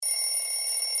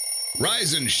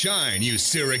Rise and shine, you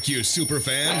Syracuse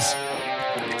superfans.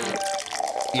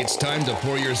 It's time to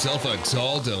pour yourself a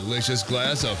tall, delicious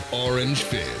glass of Orange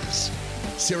Fizz.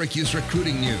 Syracuse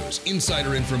recruiting news,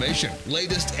 insider information,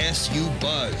 latest SU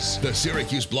buzz. The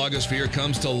Syracuse blogosphere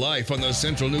comes to life on the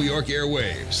Central New York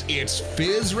airwaves. It's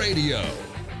Fizz Radio.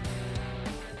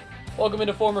 Welcome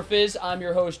into Former Fizz. I'm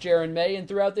your host, Jaron May, and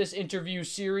throughout this interview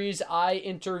series, I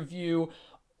interview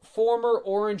former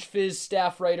Orange Fizz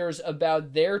staff writers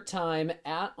about their time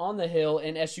on the Hill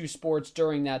in SU sports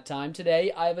during that time. Today,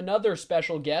 I have another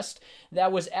special guest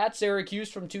that was at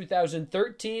Syracuse from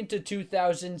 2013 to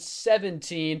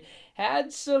 2017.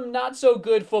 Had some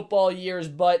not-so-good football years,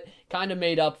 but kind of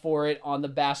made up for it on the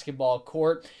basketball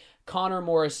court. Connor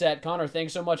Morissette. Connor,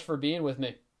 thanks so much for being with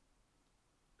me.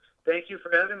 Thank you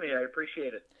for having me. I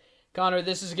appreciate it. Connor,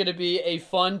 this is going to be a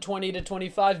fun 20 to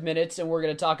 25 minutes, and we're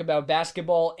going to talk about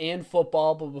basketball and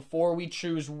football. But before we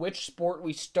choose which sport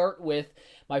we start with,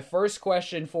 my first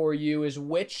question for you is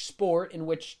which sport and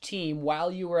which team,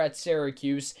 while you were at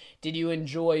Syracuse, did you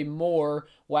enjoy more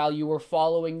while you were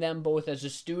following them, both as a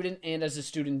student and as a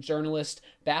student journalist,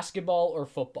 basketball or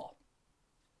football?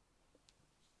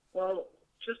 Well,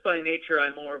 just by nature,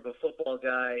 I'm more of a football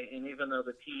guy, and even though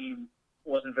the team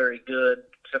wasn't very good,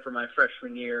 except for my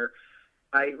freshman year,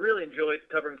 I really enjoyed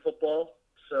covering football,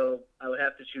 so I would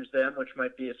have to choose them, which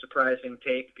might be a surprising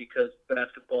take because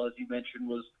basketball, as you mentioned,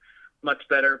 was much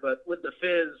better. But with the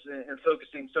Fizz and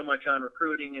focusing so much on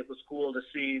recruiting, it was cool to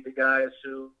see the guys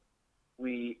who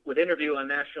we would interview on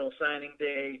National Signing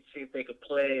Day, see if they could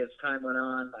play as time went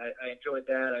on. I enjoyed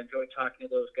that. I enjoyed talking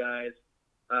to those guys.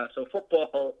 So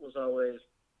football was always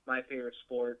my favorite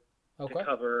sport to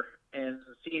cover. And as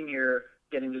a senior,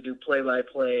 getting to do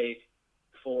play-by-play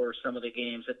for some of the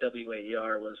games at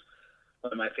WAER was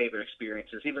one of my favorite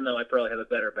experiences, even though I probably have a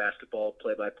better basketball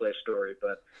play-by-play story.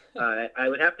 But I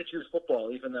would have to choose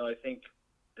football, even though I think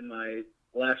in my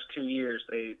last 2 years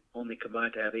they only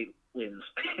combined to have 8 wins.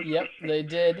 Yep, they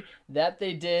did. That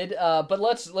they did. But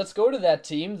let's go to that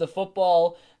team, the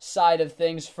football side of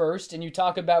things first. And you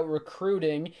talk about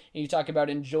recruiting, and you talk about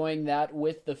enjoying that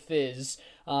with the Fizz.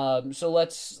 So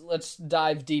let's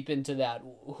dive deep into that.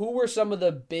 Who were some of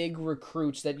the big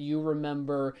recruits that you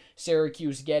remember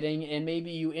Syracuse getting, and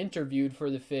maybe you interviewed for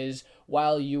the Fizz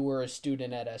while you were a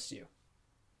student at SU?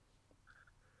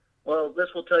 Well,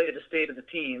 this will tell you the state of the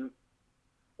team.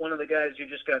 One of the guys who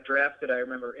just got drafted, I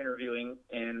remember interviewing,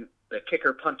 and the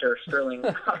kicker punter, Sterling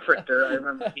Hoffrichter, I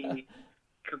remember he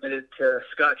committed to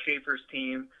Scott Schaefer's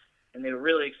team, and they were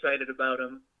really excited about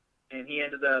him. And he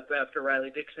ended up, after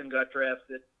Riley Dixon got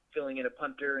drafted, filling in a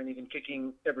punter and even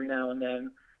kicking every now and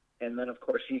then. And then, of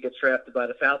course, he gets drafted by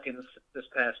the Falcons this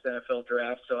past NFL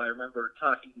draft. So I remember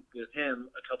talking with him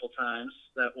a couple times.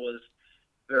 That was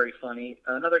very funny.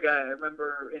 Another guy, I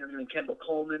remember interviewing Kendall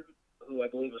Coleman, who I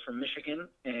believe was from Michigan,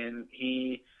 and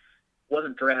he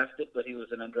wasn't drafted, but he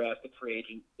was an undrafted free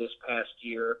agent this past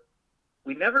year.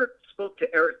 We never spoke to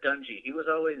Eric Dungy. He was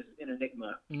always an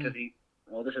enigma because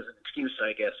this is an excuse,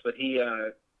 I guess, but he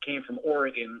came from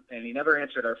Oregon, and he never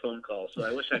answered our phone calls. So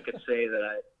I wish I could say that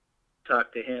I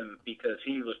talked to him because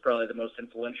he was probably the most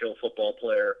influential football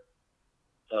player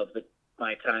of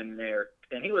my time there.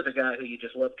 And he was a guy who you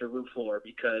just loved to root for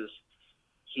because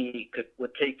he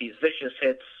would take these vicious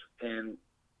hits and,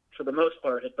 for the most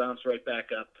part, had bounced right back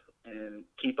up and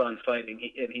keep on fighting.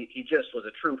 He just was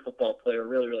a true football player,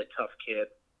 really, really tough kid.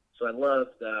 So I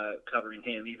loved covering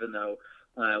him, even though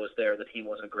when I was there, the team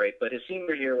wasn't great. But his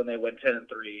senior year, when they went 10-3,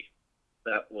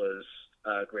 that was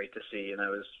great to see. And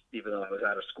even though I was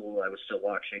out of school, I was still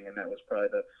watching, and that was probably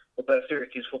the best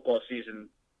Syracuse football season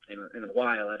in a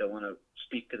while. I don't want to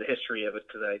speak to the history of it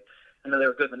because I know they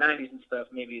were good in the 90s and stuff.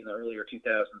 Maybe in the earlier 2000s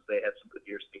they had some good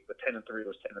years, but 10-3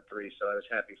 was 10-3, so I was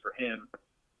happy for him.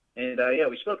 And,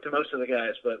 we spoke to most of the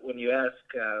guys, but when you ask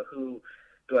who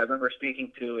do I remember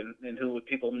speaking to and who would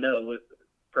people know,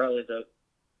 probably the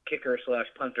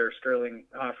kicker/punter, Sterling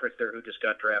Hoffrichter, who just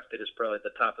got drafted, is probably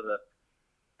the top of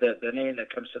the name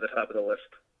that comes to the top of the list.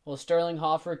 Well, Sterling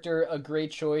Hoffrichter, a great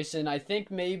choice, and I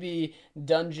think maybe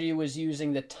Dungy was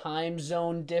using the time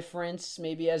zone difference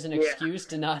maybe as an excuse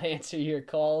to not answer your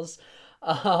calls.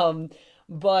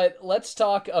 But let's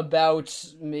talk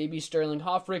about maybe Sterling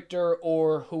Hoffrichter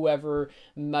or whoever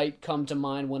might come to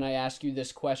mind when I ask you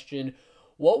this question.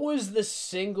 What was the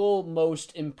single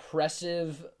most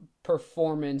impressive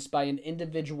performance by an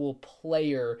individual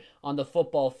player on the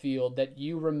football field that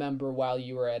you remember while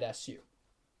you were at SU?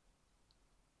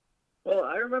 Well,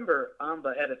 I remember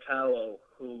Amba Edetawo,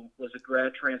 who was a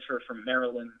grad transfer from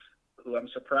Maryland, who I'm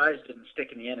surprised didn't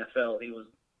stick in the NFL. He was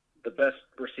the best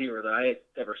receiver that I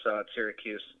ever saw at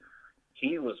Syracuse.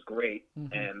 he was great.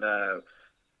 And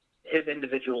his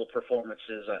individual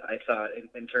performances, I thought,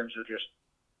 in terms of just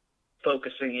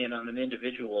focusing in on an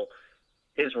individual,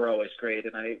 his were always great.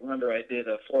 And I remember I did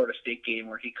a Florida State game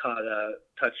where he caught a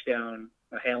touchdown,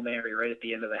 a Hail Mary right at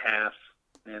the end of the half.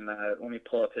 And let me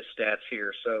pull up his stats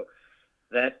here. So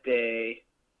that day,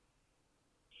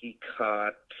 he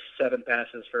caught 7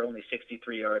 passes for only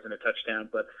 63 yards and a touchdown.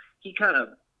 But he kind of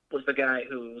was the guy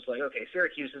who was like, okay,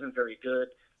 Syracuse isn't very good.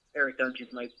 Eric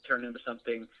Dungey might turn into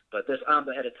something. But this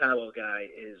Amba Edetawo guy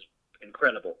is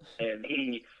incredible. And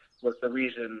he was the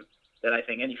reason that I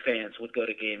think any fans would go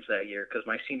to games that year, because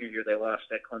my senior year they lost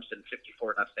at Clemson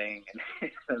 54-0,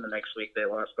 and then the next week they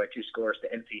lost by 2 scores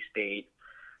to NC State.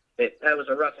 That was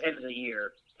a rough end of the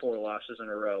year, 4 losses in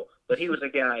a row. But he was a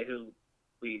guy who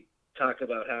we talk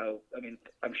about how, I mean,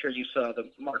 I'm sure you saw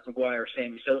the Mark McGuire,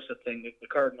 Sammy Sosa thing. The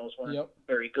Cardinals weren't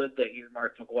very good that year.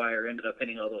 Mark McGuire ended up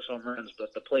hitting all those home runs,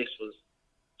 but the place was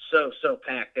so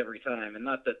packed every time. And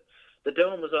not that the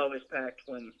Dome was always packed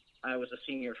when I was a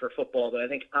senior for football, but I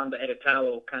think Amba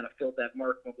Edetawo kind of filled that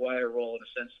Mark McGuire role in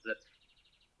a sense that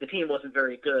the team wasn't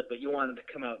very good, but you wanted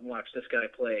to come out and watch this guy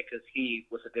play because he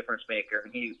was a difference maker,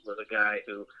 and he was a guy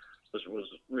who was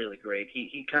really great.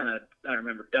 He kind of, I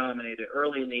remember, dominated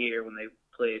early in the year when they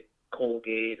played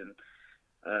Colgate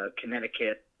and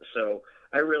Connecticut. So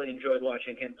I really enjoyed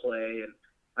watching him play, and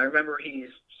I remember he's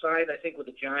signed, I think, with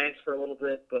the Giants for a little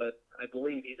bit, but I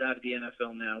believe he's out of the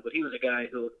NFL now. But he was a guy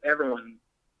who everyone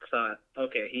thought,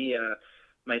 okay, he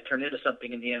might turn into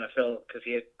something in the NFL because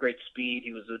he had great speed.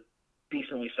 He was a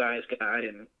decently sized guy,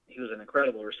 and he was an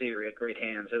incredible receiver. He had great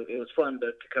hands. It was fun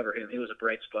to cover him. He was a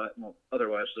bright spot. Well,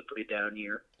 otherwise, it was a pretty down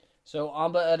year. So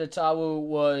Amba Edetawo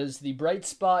was the bright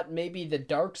spot, maybe the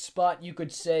dark spot, you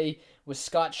could say, with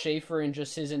Scott Schaefer and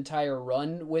just his entire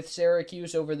run with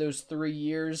Syracuse over those 3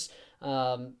 years.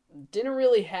 Didn't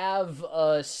really have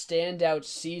a standout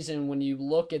season when you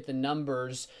look at the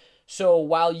numbers. So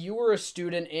while you were a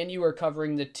student and you were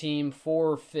covering the team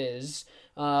for Fizz,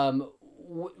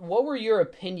 what were your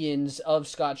opinions of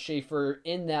Scott Schaefer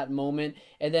in that moment?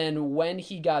 And then when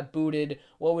he got booted,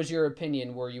 what was your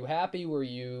opinion? Were you happy? Were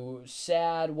you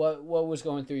sad? What was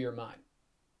going through your mind?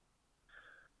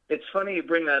 It's funny you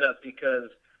bring that up because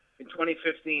in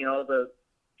 2015, all the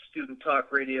student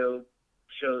talk radio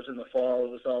shows in the fall,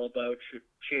 it was all about should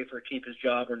Schaefer keep his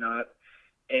job or not.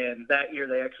 And that year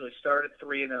they actually started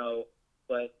 3-0,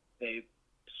 but they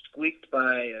squeaked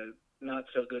by a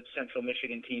not-so-good Central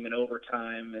Michigan team in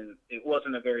overtime, and it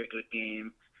wasn't a very good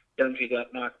game. Dungey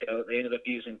got knocked out. They ended up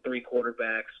using 3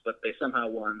 quarterbacks, but they somehow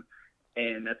won.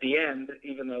 And at the end,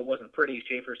 even though it wasn't pretty,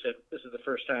 Schaefer said, this is the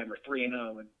first time we're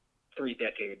 3-0 in 3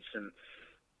 decades. And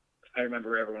I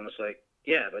remember everyone was like,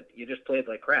 yeah, but you just played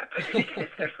like crap.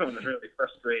 Everyone was really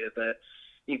frustrated that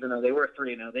even though they were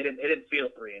 3-0, they didn't feel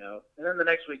 3-0. And then the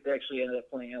next week they actually ended up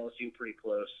playing LSU pretty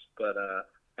close. But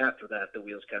after that, the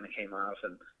wheels kind of came off,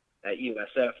 and at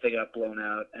USF they got blown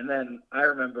out. And then I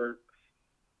remember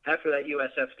after that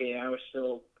USF game, I was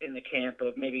still in the camp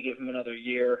of maybe give them another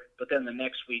year. But then the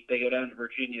next week they go down to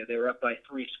Virginia. They were up by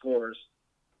 3 scores,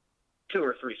 2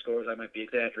 or 3 scores, I might be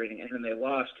exaggerating. And then they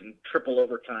lost in triple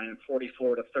overtime,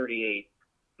 44-38.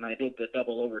 And I did the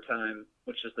double overtime,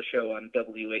 which is the show on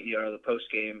WAER, the post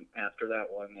game after that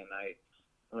one. And I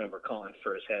remember calling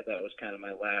for his head. That was kind of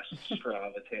my last straw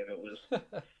with him. It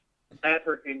was at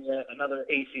Virginia, another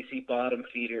ACC bottom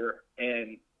feeder.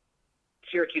 And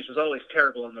Syracuse was always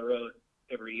terrible on the road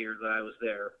every year that I was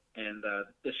there. And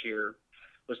this year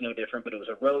was no different, but it was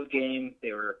a road game.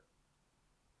 They were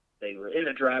in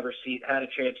the driver's seat, had a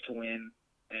chance to win.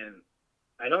 And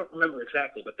I don't remember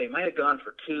exactly, but they might have gone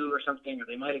for 2 or something, or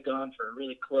they might have gone for a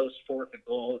really close 4th and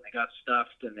goal, and they got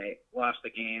stuffed and they lost the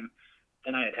game.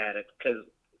 And I had it because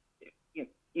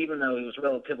even though he was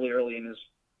relatively early in his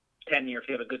tenure, if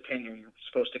you have a good tenure, you're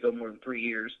supposed to go more than 3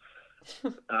 years.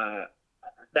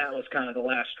 That was kind of the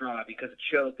last straw because it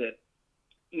showed that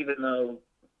even though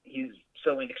he's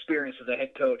so inexperienced as a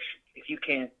head coach, if you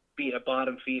can't beat a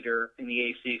bottom feeder in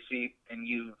the ACC and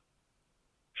you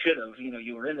should have,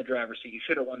 you were in the driver's seat, you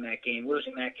should have won that game.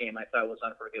 Losing that game I thought was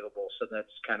unforgivable. So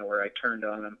that's kind of where I turned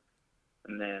on him.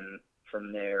 And then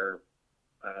from there,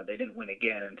 they didn't win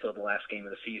again until the last game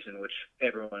of the season, which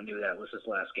everyone knew that was his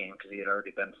last game because he had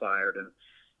already been fired, and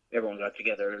everyone got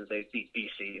together. They beat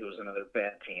BC, who was another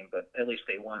bad team, but at least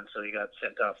they won, so he got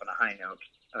sent off on a high note.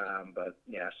 But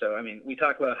yeah, so I mean, we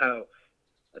talk about how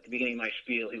at the beginning of my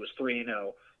spiel he was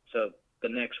 3-0. So the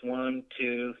next 1,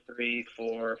 2, 3,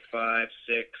 4, 5,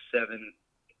 6, 7,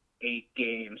 8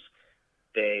 games,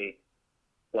 they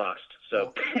lost.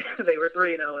 So they were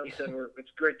 3-0, and he said,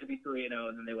 it's great to be 3-0,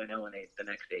 and then they went 0-8 the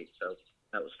next 8. So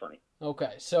that was funny.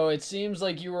 Okay, so it seems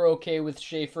like you were okay with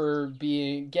Schaefer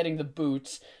getting the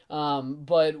boots,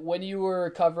 but when you were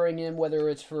covering him, whether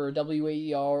it's for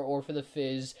WAER or for the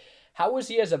Fizz, how was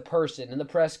he as a person in the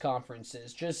press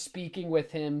conferences? Just speaking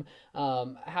with him,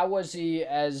 how was he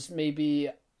as maybe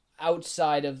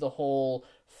outside of the whole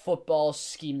football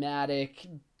schematic,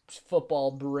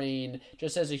 football brain,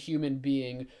 just as a human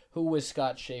being? Who was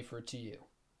Scott Schaefer to you?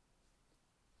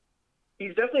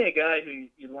 He's definitely a guy who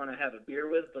you'd want to have a beer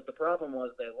with, but the problem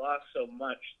was they lost so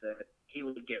much that he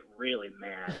would get really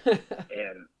mad.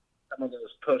 And some of those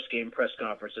post-game press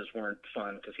conferences weren't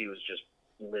fun because he was just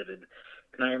livid.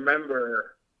 And I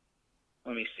remember,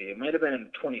 let me see, it might have been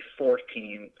in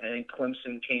 2014. I think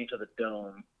Clemson came to the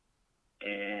Dome,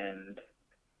 and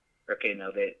okay,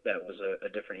 no, that was a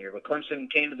different year. But Clemson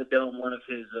came to the Dome. One of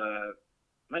his,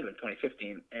 might have been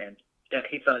 2015, and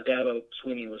he thought Dabo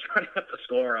Swinney was running up the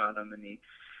score on him, and he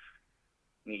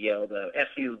yelled, "F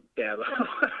you, Dabo,"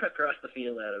 across the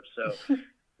field at him. So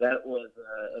that was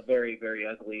a very, very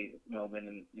ugly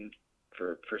moment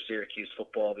for Syracuse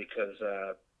football because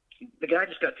the guy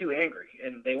just got too angry,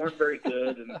 and they weren't very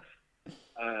good. And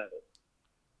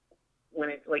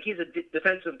he's a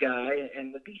defensive guy,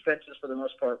 and the defenses for the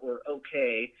most part were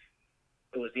okay.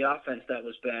 It was the offense that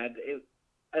was bad.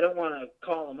 I don't want to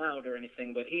call him out or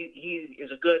anything, but he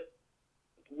is a good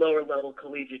lower-level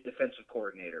collegiate defensive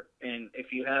coordinator. And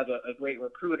if you have a great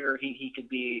recruiter, he could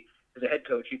be, as a head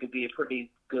coach, he could be a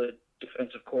pretty good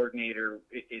defensive coordinator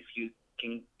if you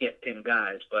can get him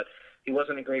guys. But he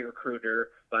wasn't a great recruiter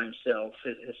by himself.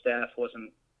 His staff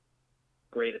wasn't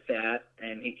great at that,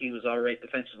 and he was all right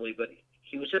defensively, but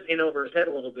he was just in over his head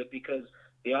a little bit because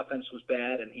the offense was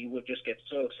bad, and he would just get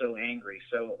so angry.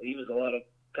 So he was a lot of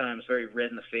times very red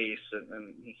in the face,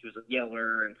 and he was a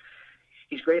yeller, and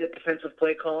he's great at defensive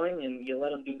play calling, and you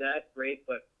let him do that, great,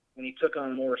 but when he took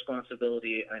on more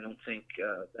responsibility, I don't think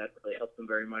that really helped him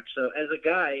very much. So as a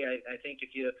guy, I think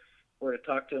if you were to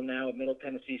talk to him now at Middle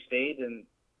Tennessee State and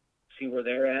see where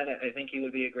they're at, I think he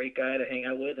would be a great guy to hang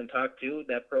out with and talk to.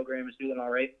 That program is doing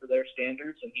all right for their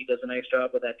standards, and he does a nice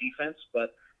job with that defense,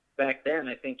 but back then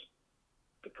I think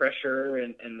the pressure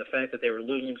and the fact that they were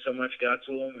losing so much got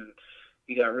to him, and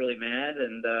he got really mad,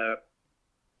 and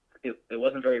it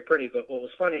wasn't very pretty. But what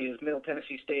was funny is Middle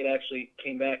Tennessee State actually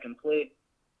came back and played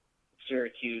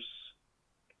Syracuse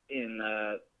in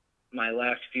my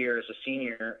last year as a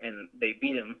senior, and they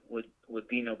beat him with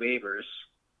Dino Babers,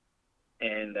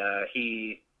 and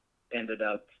he ended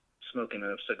up smoking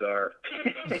a cigar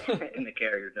in the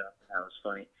Carrier Dome. That was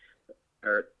funny.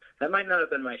 Or that might not have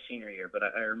been my senior year, but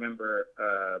I remember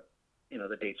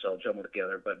the dates all jumbled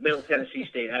together. But Middle Tennessee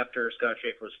State, after Scott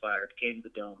Schaefer was fired, came to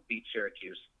the Dome, beat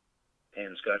Syracuse,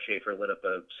 and Scott Schaefer lit up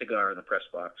a cigar in the press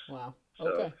box. Wow. So,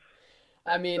 okay.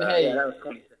 I mean, hey, yeah, that was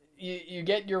funny. You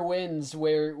get your wins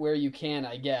where you can,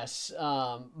 I guess.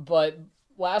 But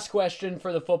last question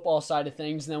for the football side of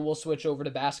things, and then we'll switch over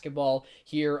to basketball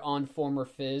here on Former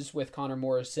Fizz with Connor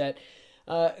Morissette.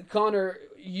 Connor,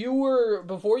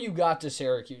 before you got to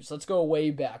Syracuse, let's go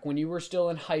way back, when you were still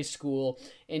in high school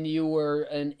and you were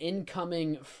an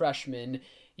incoming freshman,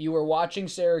 you were watching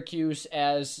Syracuse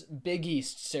as Big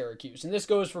East Syracuse. And this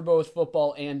goes for both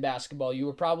football and basketball. You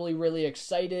were probably really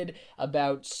excited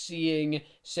about seeing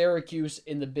Syracuse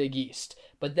in the Big East.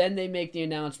 But then they make the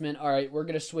announcement, all right, we're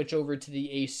going to switch over to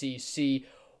the ACC.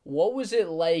 What was it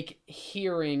like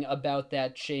hearing about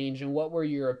that change, and what were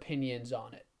your opinions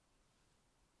on it?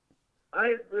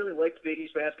 I really liked Big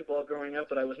East basketball growing up,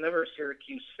 but I was never a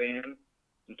Syracuse fan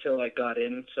until I got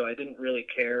in, so I didn't really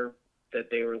care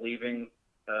that they were leaving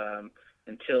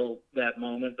until that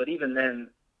moment. But even then,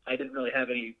 I didn't really have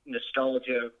any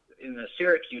nostalgia in the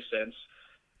Syracuse sense.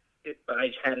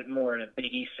 I had it more in a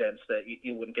Big East sense that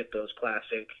you wouldn't get those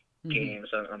classic games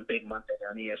on Big Monday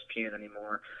on ESPN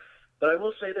anymore. But I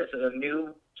will say this, as a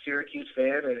new Syracuse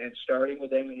fan and starting with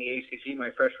them in the ACC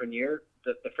my freshman year,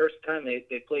 the first time they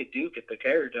played Duke at the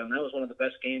Carrier Dome, that was one of the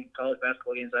best college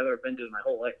basketball games I've ever been to in my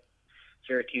whole life.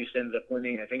 Syracuse ended up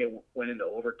winning. I think it went into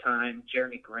overtime.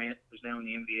 Jeremy Grant, who's now in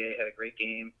the NBA, had a great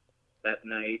game that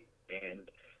night. And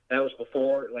that was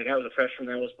before, I was a freshman,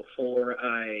 that was before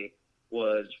I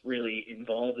was really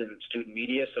involved in student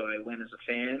media, so I went as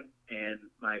a fan. And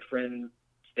my friend's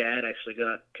dad actually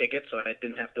got tickets, so I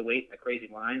didn't have to wait in a crazy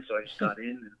line, so I just got in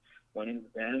and went in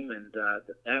with them, and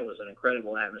that was an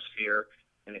incredible atmosphere,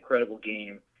 an incredible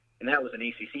game, and that was an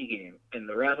ACC game. And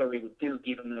the rivalry with Duke,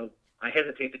 even though I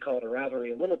hesitate to call it a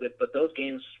rivalry a little bit, but those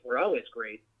games were always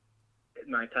great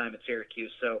in my time at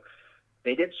Syracuse. So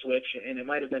they did switch, and it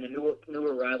might have been a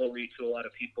newer rivalry to a lot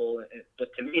of people, but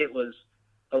to me it was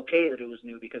okay that it was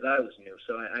new because I was new.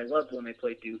 So I loved when they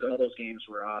played Duke. All those games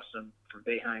were awesome. From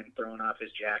Boeheim throwing off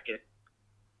his jacket,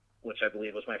 which I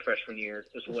believe was my freshman year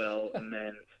as well, and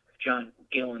then John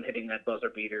Gillen hitting that buzzer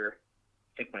beater,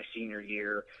 I think my senior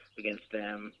year against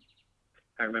them.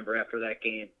 I remember after that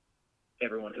game,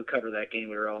 everyone who covered that game,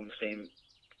 we were all in the same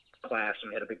class, and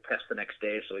we had a big test the next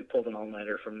day, so we pulled an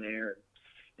all-nighter from there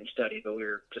and studied, but we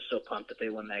were just so pumped that they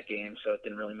won that game, so it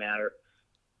didn't really matter.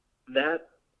 That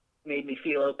made me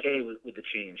feel okay with the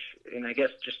change. And I guess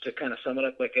just to kind of sum it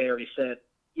up, like I already said,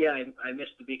 yeah, I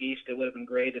missed the Big East. It would have been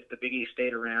great if the Big East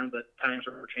stayed around, but times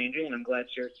were changing, and I'm glad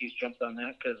Syracuse jumped on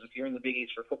that because if you're in the Big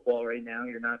East for football right now,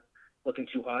 you're not looking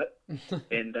too hot.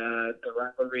 And the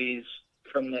rivalries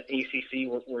from the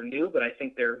ACC were new, but I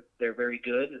think they're very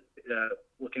good.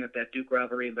 Looking at that Duke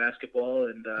rivalry in basketball,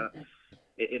 and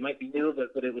it might be new,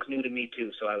 but it was new to me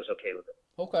too, so I was okay with it.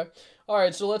 Okay. All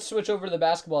right, so let's switch over to the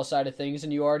basketball side of things,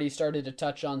 and you already started to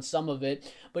touch on some of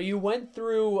it, but you went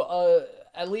through,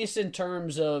 at least in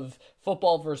terms of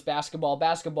football versus basketball,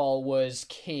 basketball was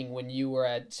king when you were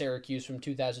at Syracuse from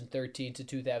 2013 to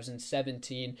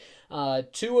 2017.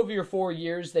 2 of your 4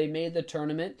 years, they made the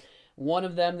tournament. One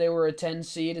of them, they were a 10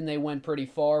 seed, and they went pretty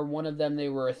far. One of them, they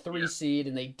were a 3 seed,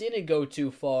 and they didn't go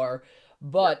too far.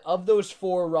 But of those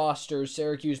 4 rosters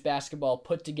Syracuse basketball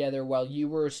put together while you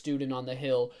were a student on the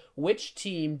Hill, which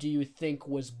team do you think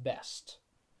was best?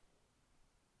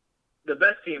 The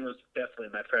best team was definitely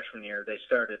my freshman year. They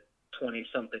started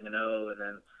 20-something and 0, and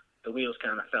then the wheels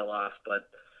kind of fell off. But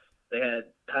they had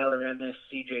Tyler Ennis,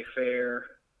 C.J. Fair.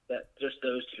 Just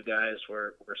those 2 guys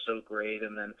were so great.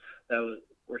 And then that was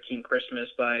Rakeem Christmas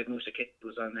by Musa Kid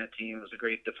was on that team. It was a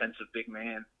great defensive big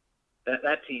man.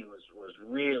 That team was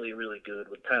really, really good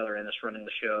with Tyler Ennis running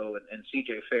the show, and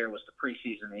C.J. Fair was the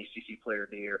preseason ACC Player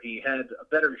of the Year. He had a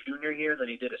better junior year than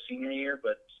he did a senior year,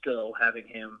 but still having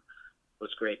him was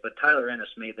great. But Tyler Ennis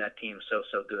made that team so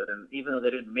good, and even though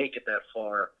they didn't make it that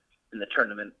far in the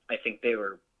tournament, I think they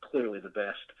were clearly the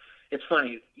best. It's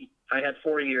funny, I had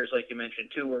 4 years, like you mentioned.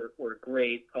 2 were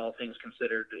great, all things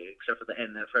considered, except for the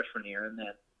end that freshman year, and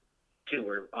then 2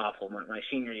 were awful. My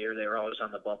senior year, they were always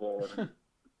on the bubble, and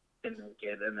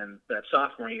and then that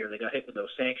sophomore year they got hit with those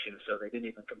sanctions, so they didn't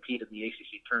even compete in the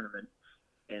ACC tournament,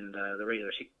 and the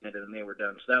regular season ended and they were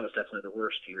done. So that was definitely the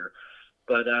worst year.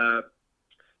 But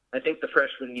I think the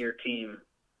freshman year team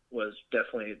was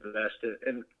definitely the best.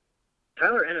 And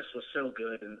Tyler Ennis was so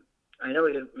good, and I know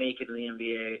he didn't make it in the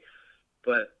NBA,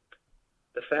 but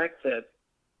the fact that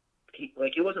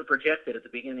he wasn't projected at the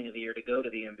beginning of the year to go to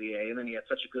the NBA, and then he had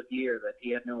such a good year that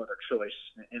he had no other choice.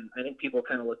 And I think people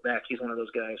kind of look back. He's one of those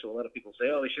guys who a lot of people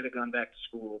say, oh, he should have gone back to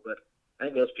school. But I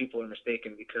think those people are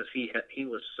mistaken because he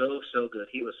was so good.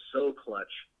 He was so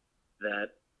clutch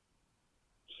that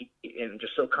and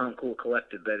just so calm, cool,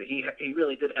 collected that he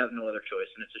really did have no other choice.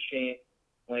 And it's a shame,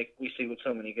 like we see with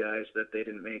so many guys, that they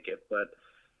didn't make it. But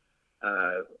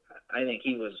I think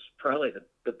he was probably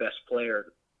the best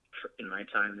player in my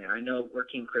time there. I know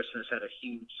Rakeem Christmas had a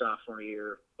huge sophomore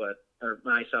year, or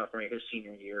my sophomore year, his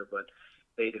senior year, but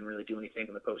they didn't really do anything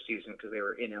in the postseason because they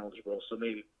were ineligible. So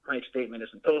maybe my statement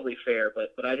isn't totally fair,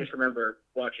 but I just remember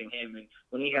watching him, and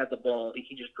when he had the ball,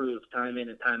 he just proved time in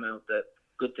and time out that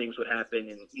good things would happen,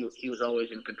 and he was always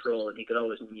in control, and he could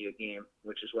always win you a game,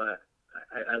 which is why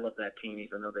I love that team,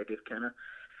 even though they did kind of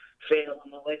fail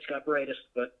when the lights got brightest,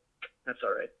 but that's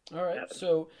all right. All right,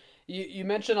 so you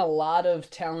mentioned a lot of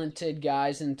talented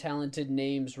guys and talented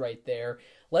names right there.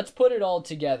 Let's put it all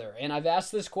together. And I've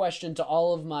asked this question to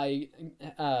all of my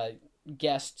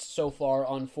guests so far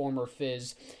on Former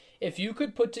Fizz. If you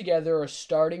could put together a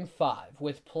starting 5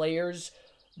 with players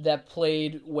that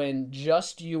played when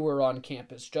just you were on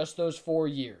campus, just those 4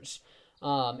 years,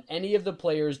 any of the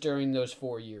players during those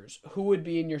 4 years, who would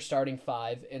be in your starting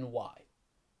 5 and why?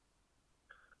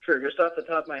 Sure. Just off the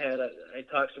top of my head, I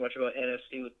talk so much about Ennis.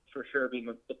 He would for sure be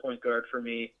the point guard for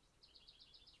me.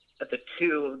 At the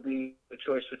 2, it would be the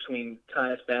choice between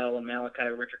Tyus Battle and Malachi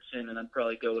Richardson, and I'd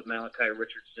probably go with Malachi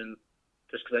Richardson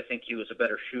just because I think he was a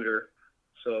better shooter.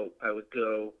 So I would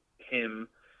go him.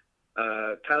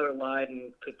 Tyler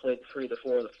Lydon could play the 3, the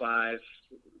 4, the 5,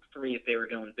 3 if they were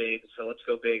going big. So let's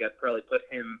go big. I'd probably put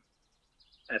him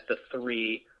at the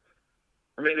 3.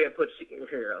 Or maybe let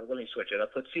me switch it. I'll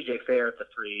put C.J. Fair at the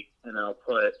 3, and I'll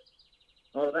put,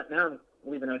 now I'm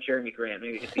leaving out Jeremy Grant.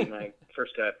 Maybe he'd be my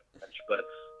first guy, but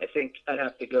I think I'd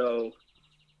have to go,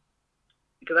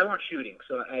 because I want shooting.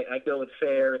 So I'd go with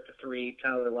Fair at the 3,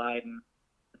 Tyler Lydon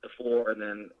at the 4, and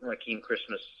then Rakeem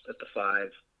Christmas at the 5,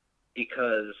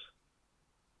 because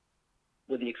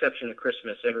with the exception of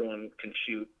Christmas, everyone can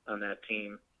shoot on that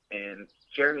team. And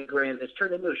Jeremy Grant has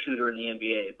turned into a shooter in the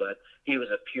NBA, but he was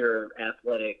a pure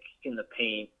athletic, in the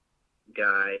paint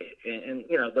guy. And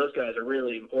those guys are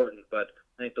really important, but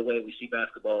I think the way we see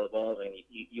basketball evolving,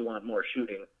 you want more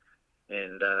shooting.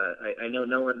 And I know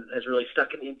no one has really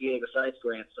stuck in the NBA besides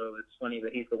Grant, so it's funny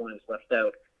that he's the one who's left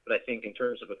out. But I think in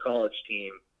terms of a college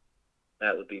team,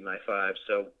 that would be my 5.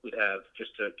 So we'd have,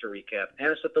 just to recap,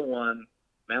 Ennis at the 1,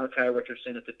 Malachi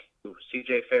Richardson at the 2,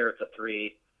 C.J. Fair at the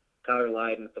 3, Tyler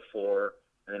Lydon at the 4,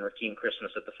 and then Rakeem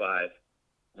Christmas at the 5.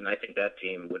 And I think that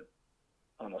team would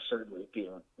almost certainly be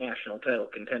a national title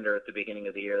contender at the beginning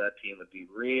of the year. That team would be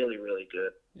really, really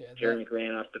good. Yeah, Jeremy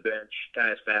Grant off the bench,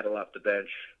 Tyus Battle off the bench.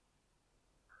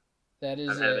 I'm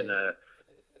having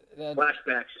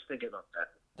flashbacks just thinking about that.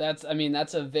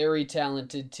 That's a very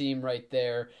talented team right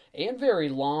there, and very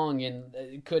long,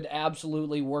 and could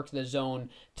absolutely work the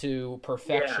zone to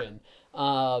perfection.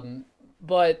 Yeah.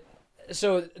 But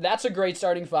so that's a great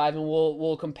starting 5, and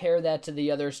we'll compare that to the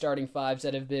other starting 5s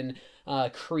that have been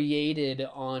created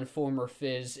on Former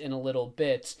Fizz in a little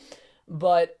bit.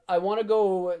 But I want to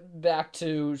go back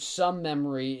to some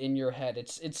memory in your head.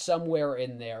 It's somewhere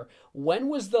in there. When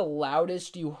was the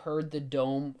loudest you heard the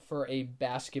Dome for a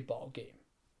basketball game?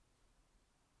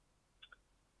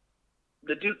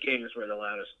 The Duke games were the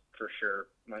loudest for sure.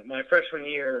 My freshman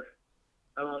year,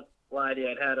 I won't lie to you,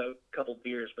 I'd had a couple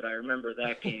beers, but I remember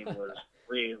that game was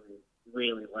really,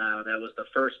 really loud. That was the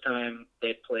first time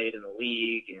they'd played in the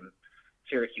league, and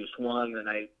Syracuse won, and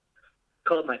I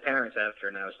called my parents after,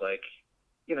 and I was like,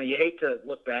 you hate to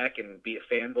look back and be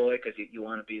a fanboy because you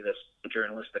want to be this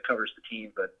journalist that covers the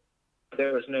team, but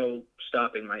there was no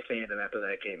stopping my fandom after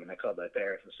that game. And I called my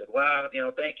parents and said, wow,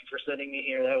 thank you for sending me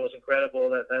here. That was incredible.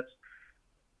 That's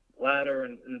louder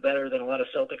and better than a lot of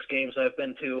Celtics games I've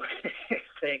been to.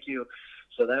 Thank you.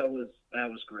 So that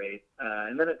was great.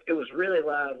 And then it was really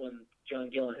loud when John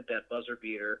Gillen hit that buzzer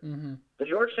beater. Mm-hmm. The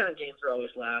Georgetown games are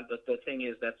always loud, but the thing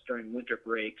is that's during winter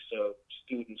break, so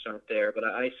students aren't there. But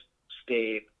I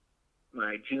stayed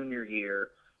my junior year,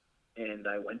 and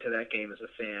I went to that game as a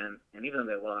fan. And even though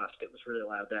they lost, it was really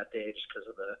loud that day just because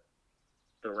of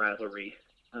the rivalry.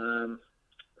 I'm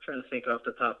trying to think off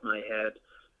the top of my head,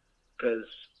 because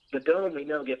the Dome we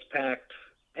know gets packed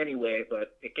anyway,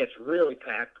 but it gets really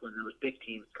packed when those big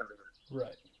teams come in.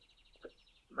 Right.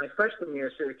 My freshman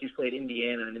year, Syracuse played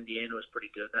Indiana, and Indiana was pretty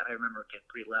good. I remember it getting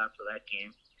pretty loud for that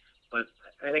game. But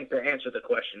I think to answer the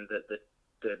question,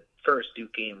 the first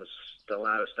Duke game was the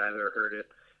loudest I've ever heard it.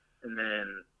 And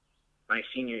then my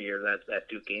senior year, that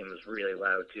Duke game was really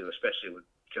loud too, especially with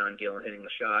John Gillen hitting the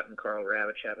shot and Carl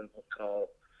Ravitch having the call.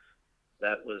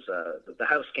 That was the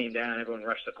house came down, everyone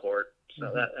rushed the court, so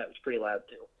mm-hmm. that was pretty loud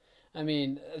too. I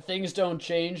mean, things don't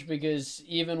change because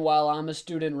even while I'm a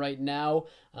student right now,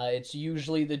 it's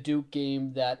usually the Duke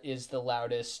game that is the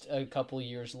loudest a couple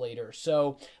years later.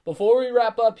 So before we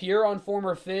wrap up here on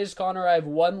Former Fizz, Connor, I have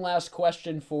one last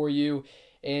question for you,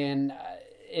 and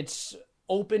it's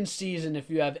open season if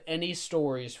you have any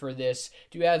stories for this.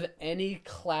 Do you have any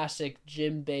classic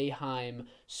Jim Boeheim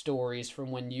stories from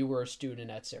when you were a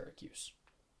student at Syracuse?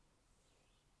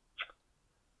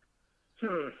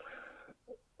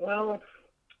 Well,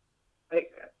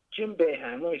 Jim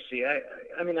Boeheim, let me see. I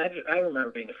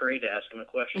remember being afraid to ask him a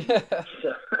question.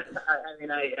 So,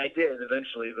 I did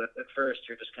eventually, but at first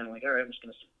you're just kind of like, all right, I'm just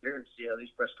going to sit here and see how these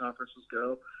press conferences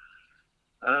go.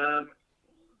 I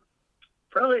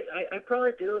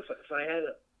probably do if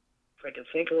I could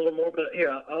think a little more. But here,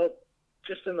 I'll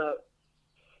just in the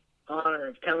honor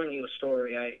of telling you a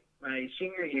story. My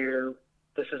senior year.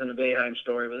 This isn't a Boeheim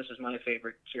story, but this is my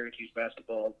favorite Syracuse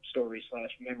basketball story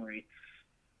 / memory.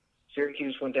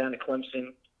 Syracuse went down to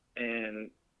Clemson, and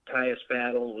Tyus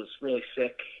Battle was really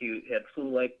sick. He had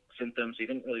flu-like symptoms. He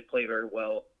didn't really play very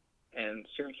well. And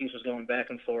Syracuse was going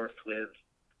back and forth with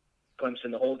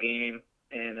Clemson the whole game.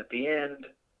 And at the end,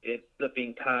 it ended up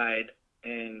being tied,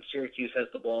 and Syracuse has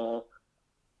the ball.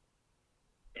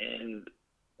 And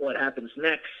what happens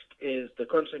next is the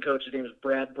Clemson coach, his name is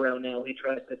Brad Brownell. He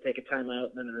tries to take a timeout,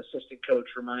 and then an assistant coach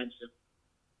reminds him,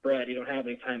 Brad, you don't have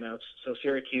any timeouts. So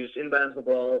Syracuse inbounds the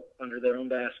ball under their own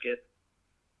basket,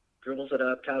 dribbles it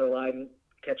up. Tyler Lydon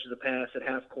catches the pass at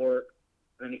half court,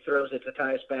 and he throws it to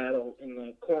Tyus Battle in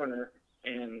the corner.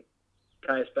 And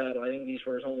Tyus Battle, I think these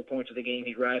were his only points of the game.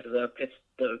 He rises up, hits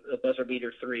the buzzer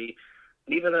beater 3.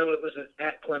 And even though it was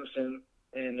at Clemson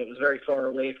and it was very far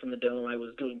away from the Dome, I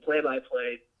was doing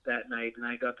play-by-play that night, and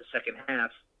I got the second half.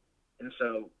 And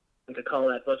to call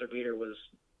that buzzer beater was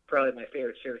probably my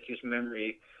favorite Syracuse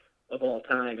memory of all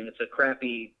time. And it's a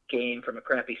crappy game from a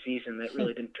crappy season that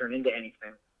really didn't turn into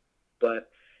anything.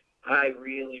 But I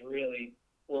really, really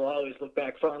will always look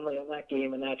back fondly on that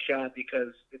game and that shot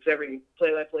because it's every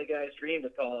play-by-play guy's dream to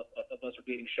call a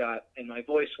buzzer-beating shot. And my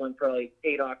voice went probably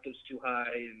 8 octaves too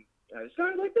high, and I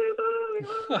started like this,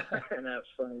 and that was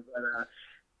funny.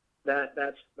 But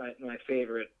that's my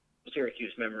favorite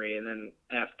Syracuse memory. And then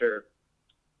after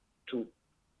to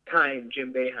time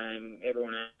Jim Boeheim,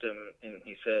 everyone asked him, and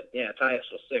he said, "Yeah, Tyus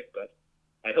was sick, but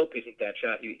I hope he took that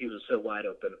shot. He was so wide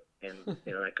open," and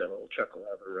that got a little chuckle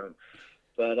out of the room.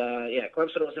 But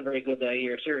Clemson wasn't very good that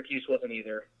year. Syracuse wasn't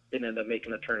either. Didn't end up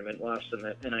making the tournament. Lost in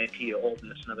the NIT to Ole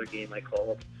Miss, another game I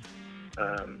called.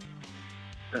 That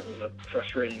was a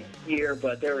frustrating year,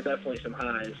 but there were definitely some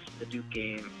highs. The Duke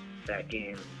game, that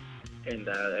game, and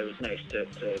it was nice to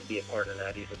be a part of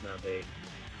that, even though they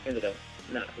ended up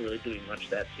not really doing much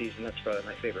that season. That's probably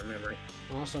my favorite memory.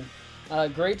 Awesome.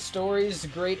 Great stories,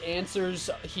 great answers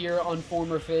here on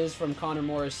Former Fizz from Connor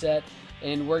Morissette.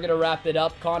 And we're going to wrap it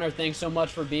up. Connor, thanks so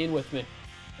much for being with me.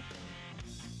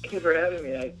 Thank you for having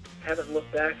me. I haven't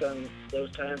looked back on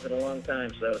those times in a long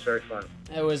time, so that was very fun.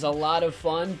 It was a lot of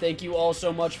fun. Thank you all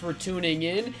so much for tuning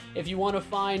in. If you want to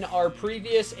find our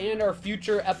previous and our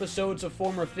future episodes of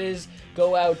Former Fizz,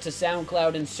 go out to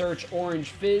SoundCloud and search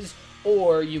Orange Fizz,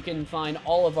 or you can find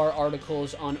all of our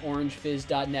articles on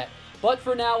orangefizz.net. But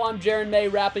for now, I'm Jaron May,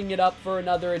 wrapping it up for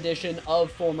another edition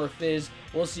of Former Fizz.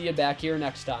 We'll see you back here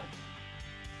next time.